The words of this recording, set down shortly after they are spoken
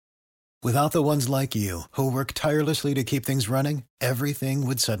Without the ones like you, who work tirelessly to keep things running, everything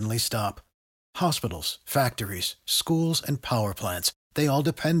would suddenly stop. Hospitals, factories, schools, and power plants, they all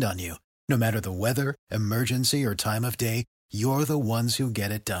depend on you. No matter the weather, emergency, or time of day, you're the ones who get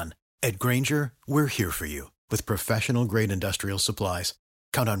it done. At Grainger, we're here for you with professional-grade industrial supplies.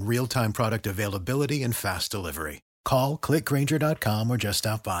 Count on real-time product availability and fast delivery. Call, click Grainger.com, or just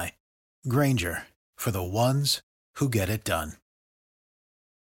stop by. Grainger, for the ones who get it done.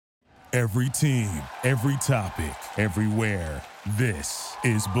 Every team, every topic, everywhere. This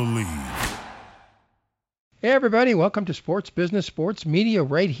is Believe. Hey everybody, welcome to Sports Business Sports Media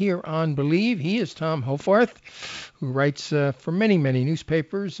right here on Believe. He is Tom Hofarth, who writes for many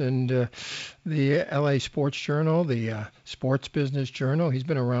newspapers and the LA Sports Journal, the Sports Business Journal. He's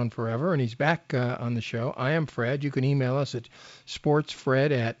been around forever, and he's back on the show. I am Fred. You can email us at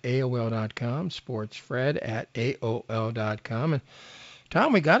sportsfred@aol.com, sportsfred@aol.com. And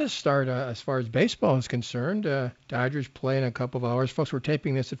Tom, we got to start as far as baseball is concerned. Dodgers play in a couple of hours. Folks, we're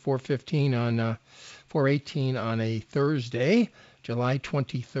taping this at 4:18 on a Thursday, July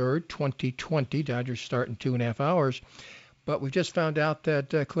 23rd, 2020. Dodgers start in 2.5 hours. But we just found out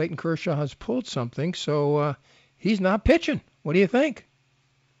that Clayton Kershaw has pulled something, so he's not pitching. What do you think?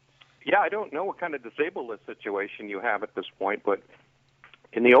 Yeah, I don't know what kind of disabled list situation you have at this point, but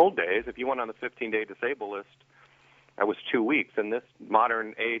in the old days, if you went on the 15-day disabled list, that was 2 weeks. In this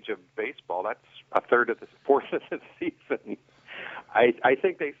modern age of baseball, that's a fourth of the season. I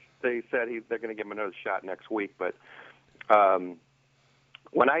think they said they're going to give him another shot next week. But when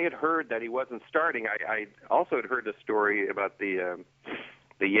I had heard that he wasn't starting, I also had heard the story about the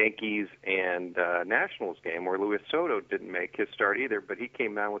Yankees and Nationals game where Luis Soto didn't make his start either, but he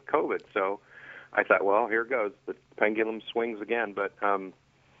came down with COVID. So I thought, well, here goes. The pendulum swings again. But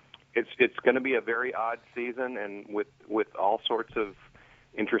it's going to be a very odd season, and with all sorts of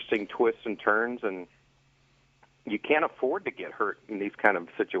interesting twists and turns, and you can't afford to get hurt in these kind of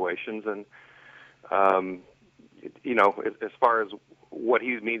situations. And as far as what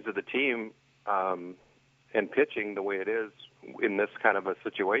he means to the team and pitching the way it is in this kind of a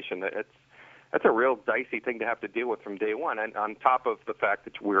situation, that's a real dicey thing to have to deal with from day one. And on top of the fact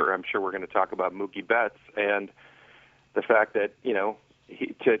that I'm sure we're going to talk about Mookie Betts and the fact that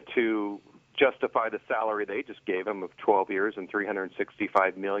to justify the salary they just gave him of 12 years and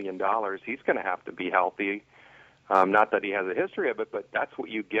 $365 million, he's going to have to be healthy. Not that he has a history of it, but that's what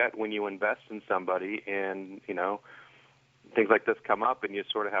you get when you invest in somebody, and things like this come up, and you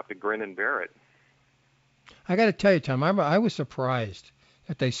sort of have to grin and bear it. I got to tell you, Tom, I was surprised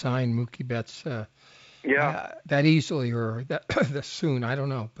that they signed Mookie Betts that easily or that soon. I don't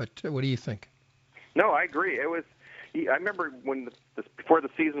know, but what do you think? No, I agree. I remember when before the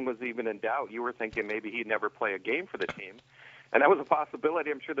season was even in doubt, you were thinking maybe he'd never play a game for the team. And that was a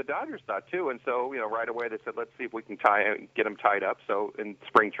possibility. I'm sure the Dodgers thought, too. And so, right away they said, let's see if we can get him tied up. So in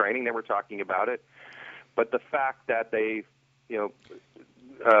spring training, they were talking about it. But the fact that they,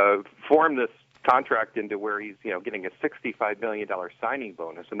 formed this contract into where he's, getting a $65 million signing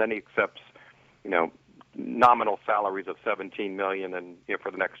bonus, and then he accepts, nominal salaries of $17 million and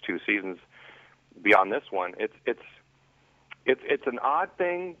for the next 2 seasons beyond this one, it's an odd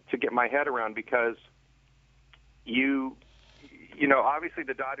thing to get my head around because obviously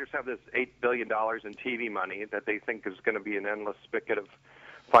the Dodgers have this $8 billion in TV money that they think is going to be an endless spigot of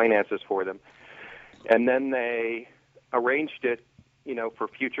finances for them. And then they arranged it, for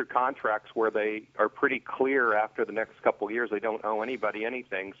future contracts where they are pretty clear after the next couple of years they don't owe anybody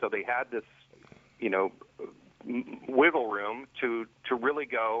anything. So they had this, wiggle room to really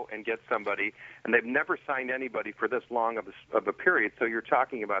go and get somebody, and they've never signed anybody for this long of a period. So you're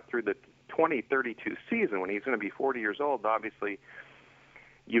talking about through the 2032 season when he's going to be 40 years old. Obviously,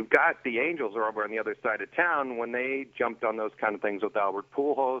 you've got the Angels are over on the other side of town when they jumped on those kind of things with Albert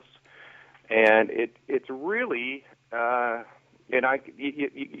Pujols, and it's really you're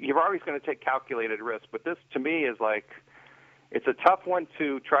always going to take calculated risk, but this to me is like. It's a tough one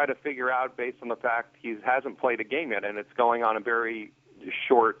to try to figure out based on the fact he hasn't played a game yet, and it's going on a very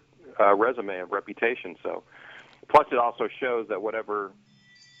short resume of reputation. So, plus it also shows that whatever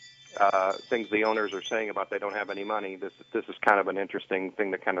things the owners are saying about they don't have any money, this is kind of an interesting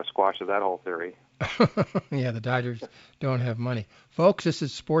thing that kind of squashes that whole theory. Yeah, the Dodgers don't have money. Folks, this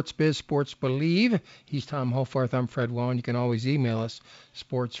is Sports Biz, Sports Believe. He's Tom Hofarth. I'm Fred Wallen. You can always email us,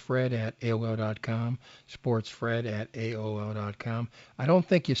 sportsfred@aol.com, sportsfred@aol.com. I don't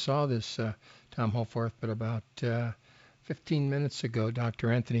think you saw this, Tom Hofarth, but about 15 minutes ago,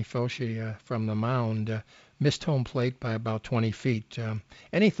 Dr. Anthony Fauci from the mound missed home plate by about 20 feet.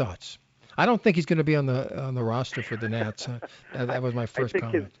 Any thoughts? I don't think he's going to be on the roster for the Nats. That was my first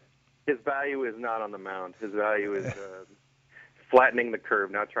comment. His value is not on the mound. His value is flattening the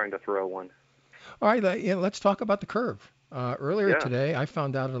curve, not trying to throw one. All right, let's talk about the curve. Earlier Yeah. today, I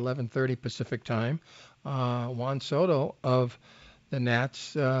found out at 11:30 Pacific time, Juan Soto of the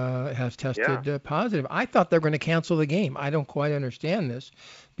Nats has tested positive. I thought they were going to cancel the game. I don't quite understand this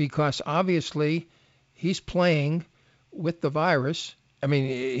because obviously he's playing with the virus. I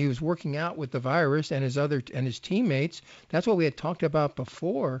mean, he was working out with the virus and his teammates. That's what we had talked about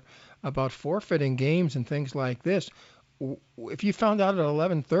before, about forfeiting games and things like this. If you found out at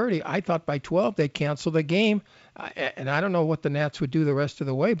 11:30, I thought by 12 they'd cancel the game, and I don't know what the Nats would do the rest of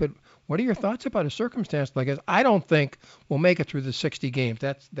the way. But what are your thoughts about a circumstance like this? I don't think we'll make it through the 60 games.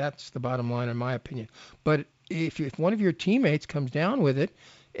 That's the bottom line in my opinion. But if one of your teammates comes down with it,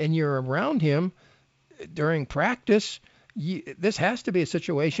 and you're around him during practice, this has to be a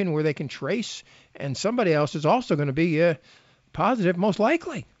situation where they can trace, and somebody else is also going to be positive, most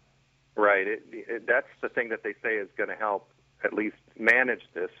likely. Right. That's the thing that they say is going to help at least manage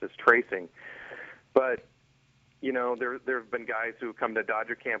this, is tracing. But, there have been guys who come to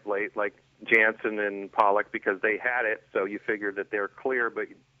Dodger camp late, like Jansen and Pollock, because they had it, so you figure that they're clear, but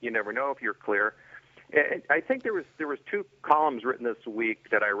you never know if you're clear. And I think there was two columns written this week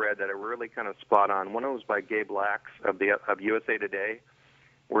that I read that are really kind of spot on. One was by Gabe Lax of USA Today,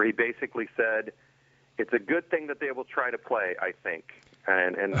 where he basically said, it's a good thing that they will try to play, I think.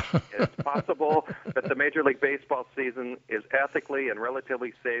 And it's possible that the Major League Baseball season is ethically and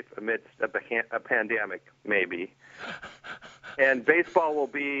relatively safe amidst a pandemic, maybe. And baseball will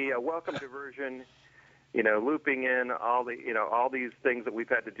be a welcome diversion, looping in all these things that we've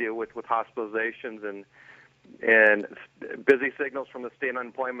had to deal with hospitalizations and busy signals from the state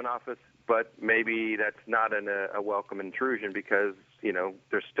unemployment office. But maybe that's not a welcome intrusion because,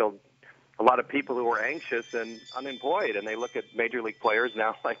 there's still a lot of people who are anxious and unemployed, and they look at major league players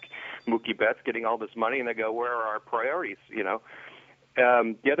now like Mookie Betts getting all this money, and they go, where are our priorities, The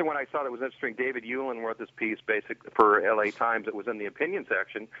other one I saw that was interesting, David Hewlin wrote this piece for LA Times. It was in the opinion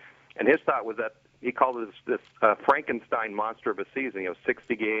section, and his thought was that he called it this Frankenstein monster of a season,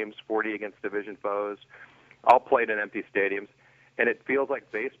 60 games, 40 against division foes, all played in empty stadiums, and it feels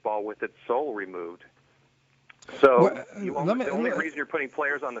like baseball with its soul removed. So the only reason you're putting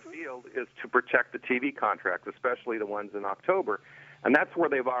players on the field is to protect the TV contracts, especially the ones in October. And that's where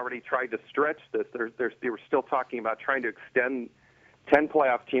they've already tried to stretch this. They were still talking about trying to extend 10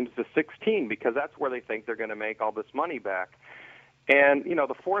 playoff teams to 16 because that's where they think they're going to make all this money back. And,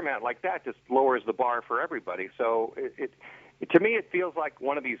 the format like that just lowers the bar for everybody. So to me, it feels like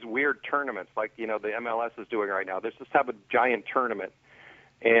one of these weird tournaments like, the MLS is doing right now. Let's just have a giant tournament.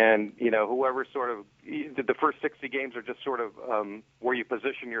 And, whoever sort of the first 60 games are just sort of where you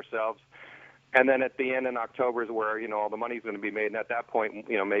position yourselves. And then at the end in October is where, all the money's going to be made. And at that point,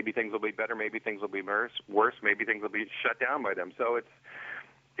 maybe things will be better. Maybe things will be worse. Maybe things will be shut down by them. So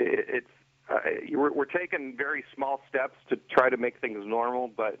we're taking very small steps to try to make things normal.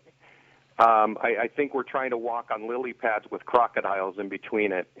 But I think we're trying to walk on lily pads with crocodiles in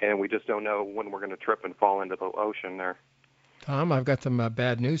between it. And we just don't know when we're going to trip and fall into the ocean there. Tom, I've got some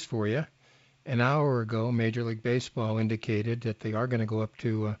bad news for you. An hour ago, Major League Baseball indicated that they are going to go up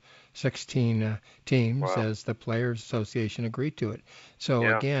to 16 teams as the Players Association agreed to it. So,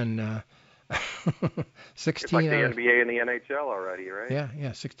 again, 16 it's like the NBA and the NHL already, right?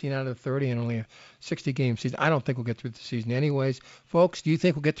 Yeah, 16 out of 30 and only a 60-game season. I don't think we'll get through the season anyways. Folks, do you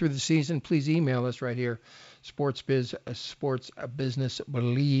think we'll get through the season? Please email us right here,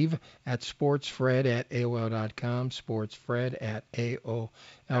 sportsbusinessbelieve at sportsfred@aol.com,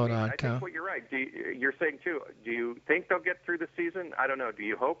 sportsfred@aol.com. I think what you're right. You're saying, too, do you think they'll get through the season? I don't know. Do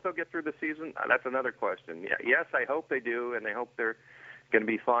you hope they'll get through the season? That's another question. Yeah, yes, I hope they do, and I hope they're going to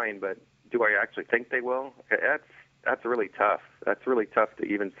be fine, but do I actually think they will? That's really tough. That's really tough to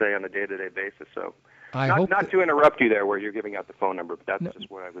even say on a day-to-day basis. So, not to interrupt you there where you're giving out the phone number, but that's just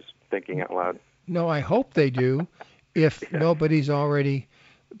what I was thinking out loud. No, I hope they do if nobody's already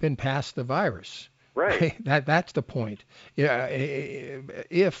been past the virus. Right. That's the point. Yeah,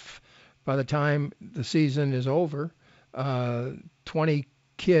 if by the time the season is over, 20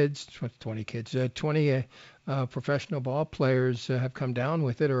 professional ball players have come down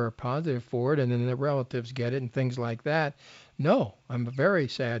with it or are positive for it, and then their relatives get it and things like that. No, I'm very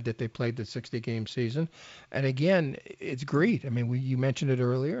sad that they played the 60-game season. And again, it's greed. I mean, you mentioned it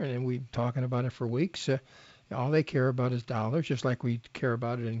earlier, and we've been talking about it for weeks. All they care about is dollars, just like we care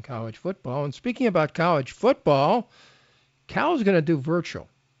about it in college football. And speaking about college football, Cal's going to do virtual.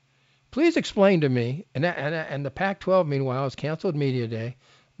 Please explain to me, and the Pac-12, meanwhile, has canceled Media Day.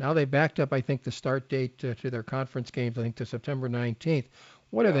 Now they backed up, I think, the start date to their conference games, I think, to September 19th.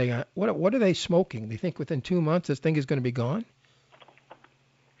 What are they? What are they smoking? They think within 2 months this thing is going to be gone?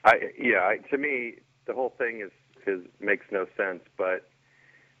 To me, the whole thing is makes no sense. But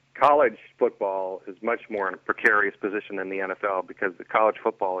college football is much more in a precarious position than the NFL because the college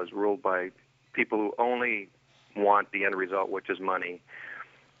football is ruled by people who only want the end result, which is money.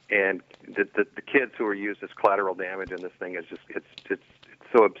 And the kids who are used as collateral damage in this thing is just it's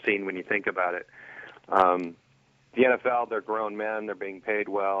so obscene when you think about it. The NFL, they're grown men, they're being paid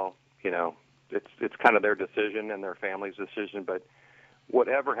well. It's kind of their decision and their family's decision. But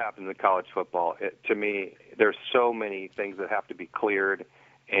whatever happens in college football, to me, there's so many things that have to be cleared.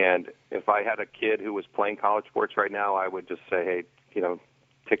 And if I had a kid who was playing college sports right now, I would just say, hey,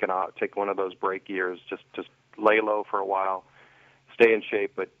 take one of those break years, just lay low for a while, stay in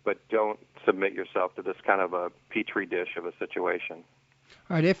shape, but don't submit yourself to this kind of a petri dish of a situation.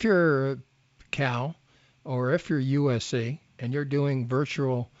 All right, if you're Cal or if you're USC and you're doing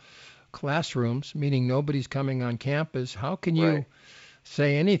virtual classrooms, meaning nobody's coming on campus, how can you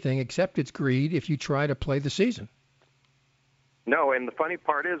say anything except it's greed if you try to play the season? No, and the funny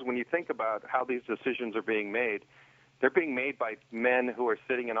part is when you think about how these decisions are being made, they're being made by men who are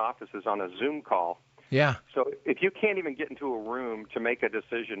sitting in offices on a Zoom call. Yeah. So if you can't even get into a room to make a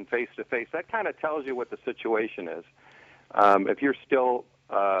decision face-to-face, that kind of tells you what the situation is. If you're still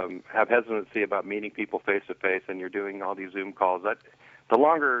have hesitancy about meeting people face-to-face and you're doing all these Zoom calls, the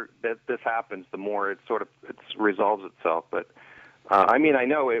longer that this happens, the more it resolves itself. But, I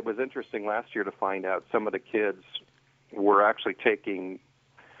know it was interesting last year to find out some of the kids were actually taking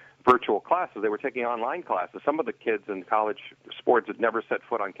virtual classes. They were taking online classes. Some of the kids in college sports had never set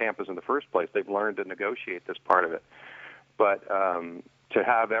foot on campus in the first place. They've learned to negotiate this part of it. But to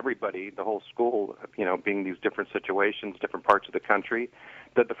have everybody, the whole school, being these different situations, different parts of the country,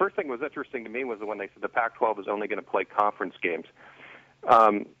 the first thing that was interesting to me was when they said the Pac-12 is only going to play conference games.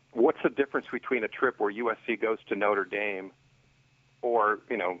 What's the difference between a trip where USC goes to Notre Dame or,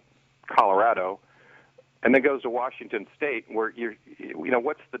 Colorado, and then goes to Washington State, where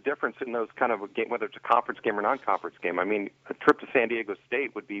what's the difference in those kind of a game, whether it's a conference game or non-conference game? A trip to San Diego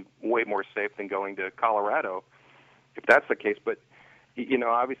State would be way more safe than going to Colorado, if that's the case. But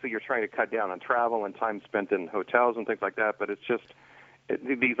obviously you're trying to cut down on travel and time spent in hotels and things like that. But it's just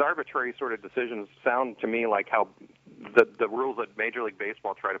these arbitrary sort of decisions sound to me like how the rules that Major League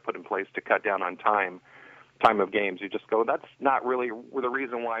Baseball try to put in place to cut down on time of games. You just go, that's not really the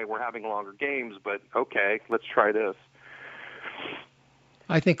reason why we're having longer games, but okay, let's try this.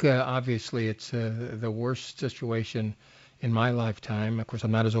 I think obviously it's the worst situation in my lifetime. Of course, I'm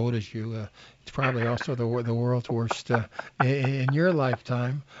not as old as you. It's probably also the world's worst in your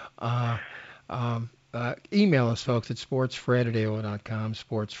lifetime. Email us, folks, at sportsfred@aol.com,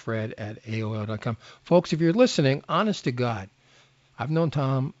 sportsfred@aol.com. Folks, if you're listening, honest to God, I've known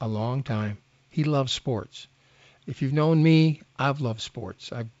Tom a long time. He loves sports. If you've known me, I've loved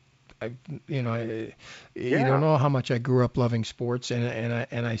sports. You don't know how much I grew up loving sports,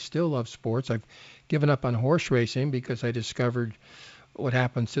 and I still love sports. I've given up on horse racing because I discovered what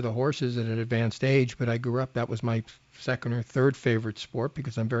happens to the horses at an advanced age. But I grew up, that was my second or third favorite sport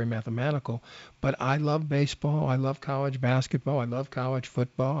because I'm very mathematical. But I love baseball. I love college basketball. I love college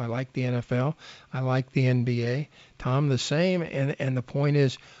football. I like the NFL. I like the NBA. Tom, the same. And the point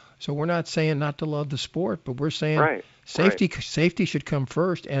is, so we're not saying not to love the sport, but we're saying safety should come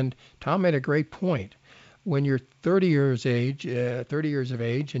first. And Tom made a great point. When you're 30 years of age,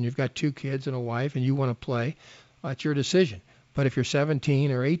 and you've got 2 kids and a wife, and you want to play, it's your decision. But if you're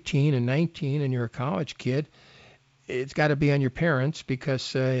 17 or 18 and 19 and you're a college kid, it's got to be on your parents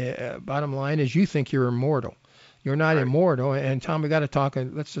because bottom line is you think you're immortal. You're not immortal. And Tom, we got to talk.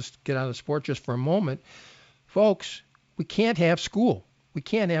 Let's just get out of sport just for a moment. Folks, we can't have school. We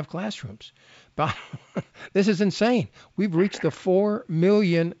can't have classrooms. But this is insane. We've reached the 4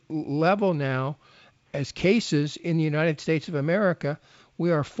 million level now as cases in the United States of America.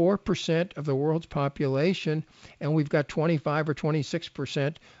 We are 4% of the world's population, and we've got 25 or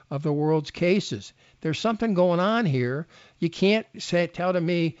 26% of the world's cases. There's something going on here. You can't tell to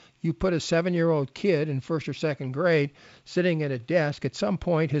me you put a 7-year-old kid in first or second grade sitting at a desk. At some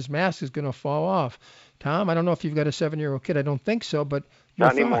point, his mask is going to fall off. Tom, I don't know if you've got a 7-year-old kid. I don't think so, but your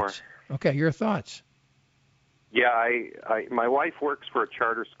Not thoughts. Anymore. Okay, your thoughts. Yeah, my wife works for a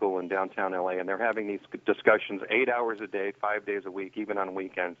charter school in downtown LA, and they're having these discussions 8 hours a day, 5 days a week, even on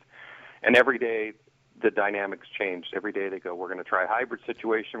weekends. And every day the dynamics change. Every day they go, we're going to try a hybrid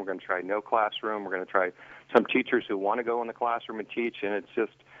situation, we're going to try no classroom, we're going to try some teachers who want to go in the classroom and teach, and it's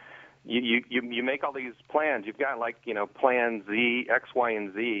just you make all these plans. You've got plan Z, X, Y,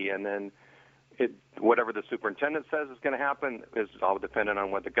 and Z, and then whatever the superintendent says is going to happen is all dependent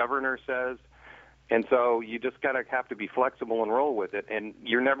on what the governor says. And so you just have to be flexible and roll with it. And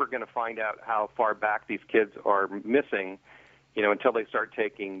you're never going to find out how far back these kids are missing, until they start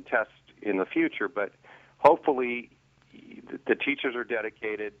taking tests in the future. But hopefully the teachers are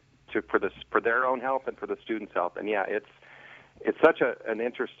dedicated for their own health and for the students' health. And yeah, it's such an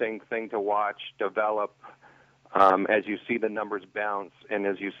interesting thing to watch develop as you see the numbers bounce, and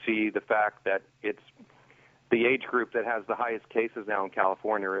as you see the fact that it's the age group that has the highest cases now in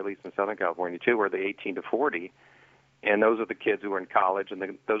California, or at least in Southern California too, are the 18 to 40. And those are the kids who are in college, and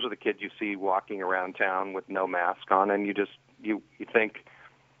those are the kids you see walking around town with no mask on, and you think,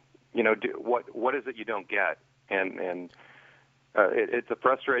 what is it you don't get? And it's a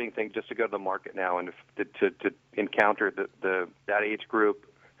frustrating thing just to go to the market now and to encounter that age group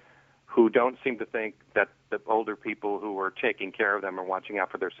who don't seem to think that the older people who are taking care of them or watching out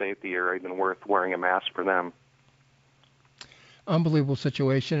for their safety are even worth wearing a mask for them. Unbelievable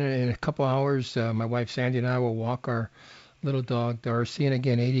situation. In a couple hours, my wife Sandy and I will walk our little dog Darcy, and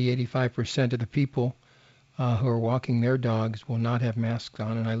again, 85% of the people who are walking their dogs will not have masks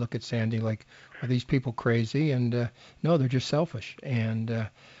on. And I look at Sandy like, are these people crazy? And no, they're just selfish, and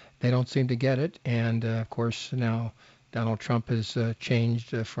they don't seem to get it. And of course, now Donald Trump has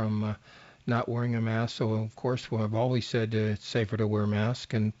changed from not wearing a mask. So, of course, I've always said it's safer to wear a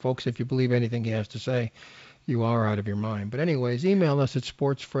mask. And, folks, if you believe anything he has to say, you are out of your mind. But anyways, email us at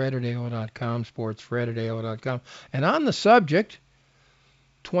sportsfred@AOL.com, sportsfred@AOL.com. And on the subject,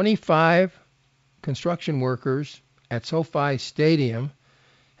 25 construction workers at SoFi Stadium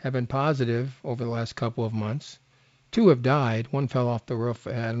have been positive over the last couple of months. 2 have died. 1 fell off the roof.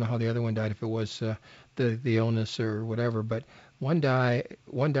 I don't know how the other one died, if it was the illness or whatever. But one died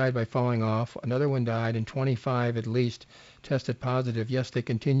by falling off. Another one died, and 25 at least tested positive. Yes, they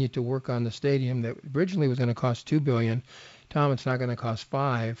continued to work on the stadium that originally was going to cost $2 billion. Tom, it's not going to cost $5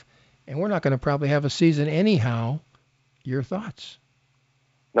 billion. And we're not going to probably have a season anyhow. Your thoughts?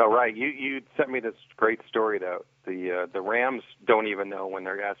 No, right. You sent me this great story, though. The Rams don't even know when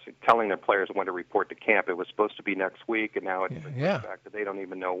they're telling their players when to report to camp. It was supposed to be next week, and now it's the fact that they don't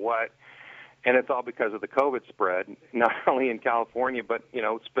even know what. And it's all because of the COVID spread, not only in California, but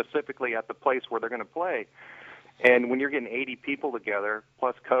specifically at the place where they're going to play. And when you're getting 80 people together,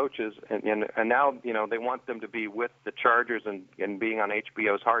 plus coaches, and now they want them to be with the Chargers and being on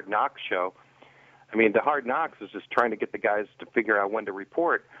HBO's Hard Knocks show. I mean, the Hard Knocks is just trying to get the guys to figure out when to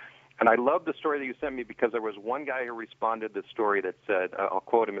report. And I love the story that you sent me because there was one guy who responded to the story that said, I'll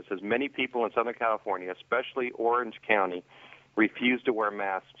quote him, it says, many people in Southern California, especially Orange County, refuse to wear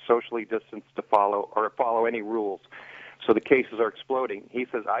masks, socially distance to follow any rules. So the cases are exploding. He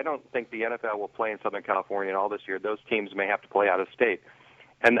says, I don't think the NFL will play in Southern California at all this year. Those teams may have to play out of state.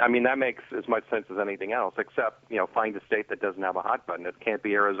 And, I mean, that makes as much sense as anything else, except, find a state that doesn't have a hot button. It can't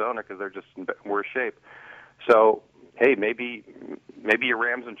be Arizona because they're just in worse shape. So, hey, maybe your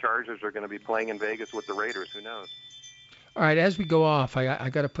Rams and Chargers are going to be playing in Vegas with the Raiders. Who knows? All right, as we go off, I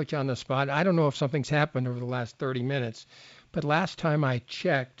got to put you on the spot. I don't know if something's happened over the last 30 minutes, but last time I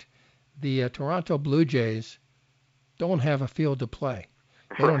checked, the Toronto Blue Jays don't have a field to play.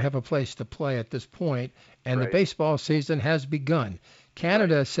 They don't have a place to play at this point, and the baseball season has begun.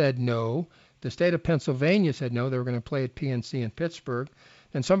 Canada said no. The state of Pennsylvania said no. They were going to play at PNC in Pittsburgh.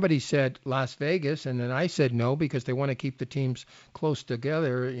 Then somebody said Las Vegas, and then I said no because they want to keep the teams close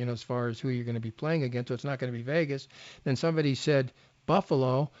together, as far as who you're going to be playing against, so it's not going to be Vegas. Then somebody said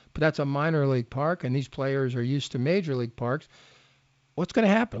Buffalo, but that's a minor league park, and these players are used to major league parks. What's going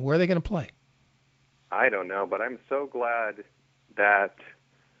to happen? Where are they going to play? I don't know, but I'm so glad that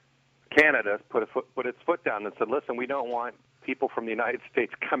Canada put its foot down and said, listen, we don't want people from the United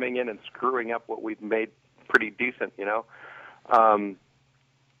States coming in and screwing up what we've made pretty decent, The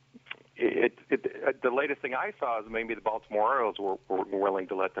latest thing I saw is maybe the Baltimore Orioles were willing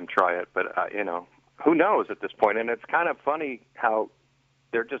to let them try it, but who knows at this point? And it's kind of funny how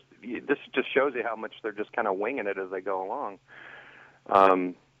this just shows you how much they're just kind of winging it as they go along.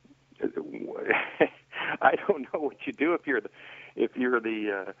 I don't know what you do if you're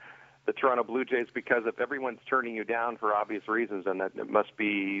the Toronto Blue Jays, because if everyone's turning you down for obvious reasons, then that it must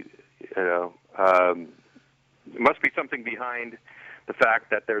be something behind the fact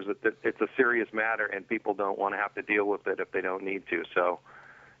that it's a serious matter and people don't want to have to deal with it if they don't need to. So,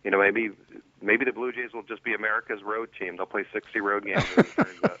 maybe the Blue Jays will just be America's road team. They'll play 60 road games.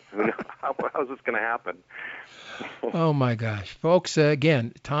 Who knows? How's this going to happen? Oh my gosh, folks!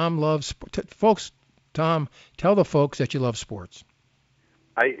 Again, Tom loves folks. Tom, tell the folks that you love sports.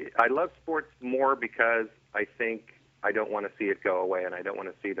 I love sports more because I think I don't want to see it go away, and I don't want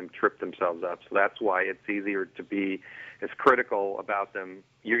to see them trip themselves up. So that's why it's easier to be as critical about them.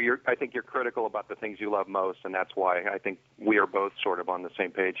 I think you're critical about the things you love most, and that's why I think we are both sort of on the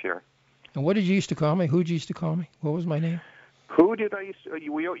same page here. And what did you used to call me? Who did you used to call me? What was my name? Who did I used to?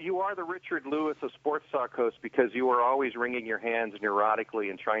 You are the Richard Lewis of Sports Talk host, because you are always wringing your hands neurotically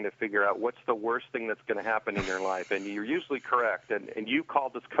and trying to figure out what's the worst thing that's going to happen in your life. And you're usually correct. And you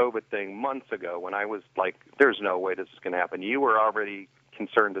called this COVID thing months ago when I was like, there's no way this is going to happen. You were already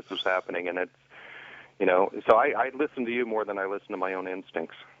concerned this was happening. And it's, so I listen to you more than I listen to my own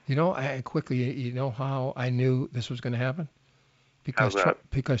instincts. You know how I knew this was going to happen? Because How's that?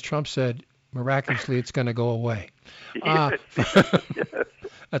 Because Trump said, miraculously, it's going to go away. Yes.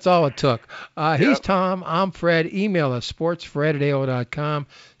 That's all it took. Yep. He's Tom. I'm Fred. Email us, sportsfred@AO.com,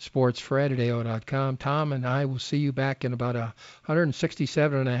 sportsfred@AO.com. Tom and I will see you back in about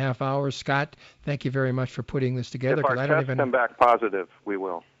 167 and a half hours. Scott, thank you very much for putting this together. If our tests come back positive, we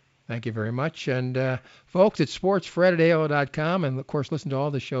will. Thank you very much. And folks, it's sportsfred@AO.com. And, of course, listen to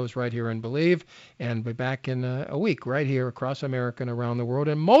all the shows right here in Believe. And we'll be back in a week right here across America and around the world,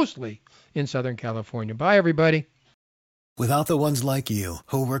 and mostly in Southern California. Bye, everybody. Without the ones like you,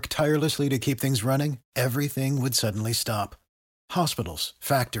 who work tirelessly to keep things running, everything would suddenly stop. Hospitals,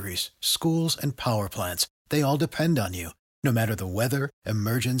 factories, schools, and power plants, they all depend on you. No matter the weather,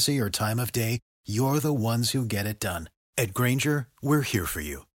 emergency, or time of day, you're the ones who get it done. At Grainger, we're here for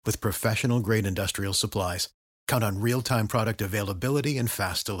you with professional-grade industrial supplies. Count on real-time product availability and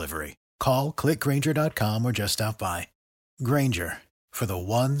fast delivery. Call, click Grainger.com, or just stop by. Grainger, for the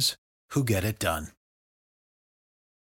ones who get it done.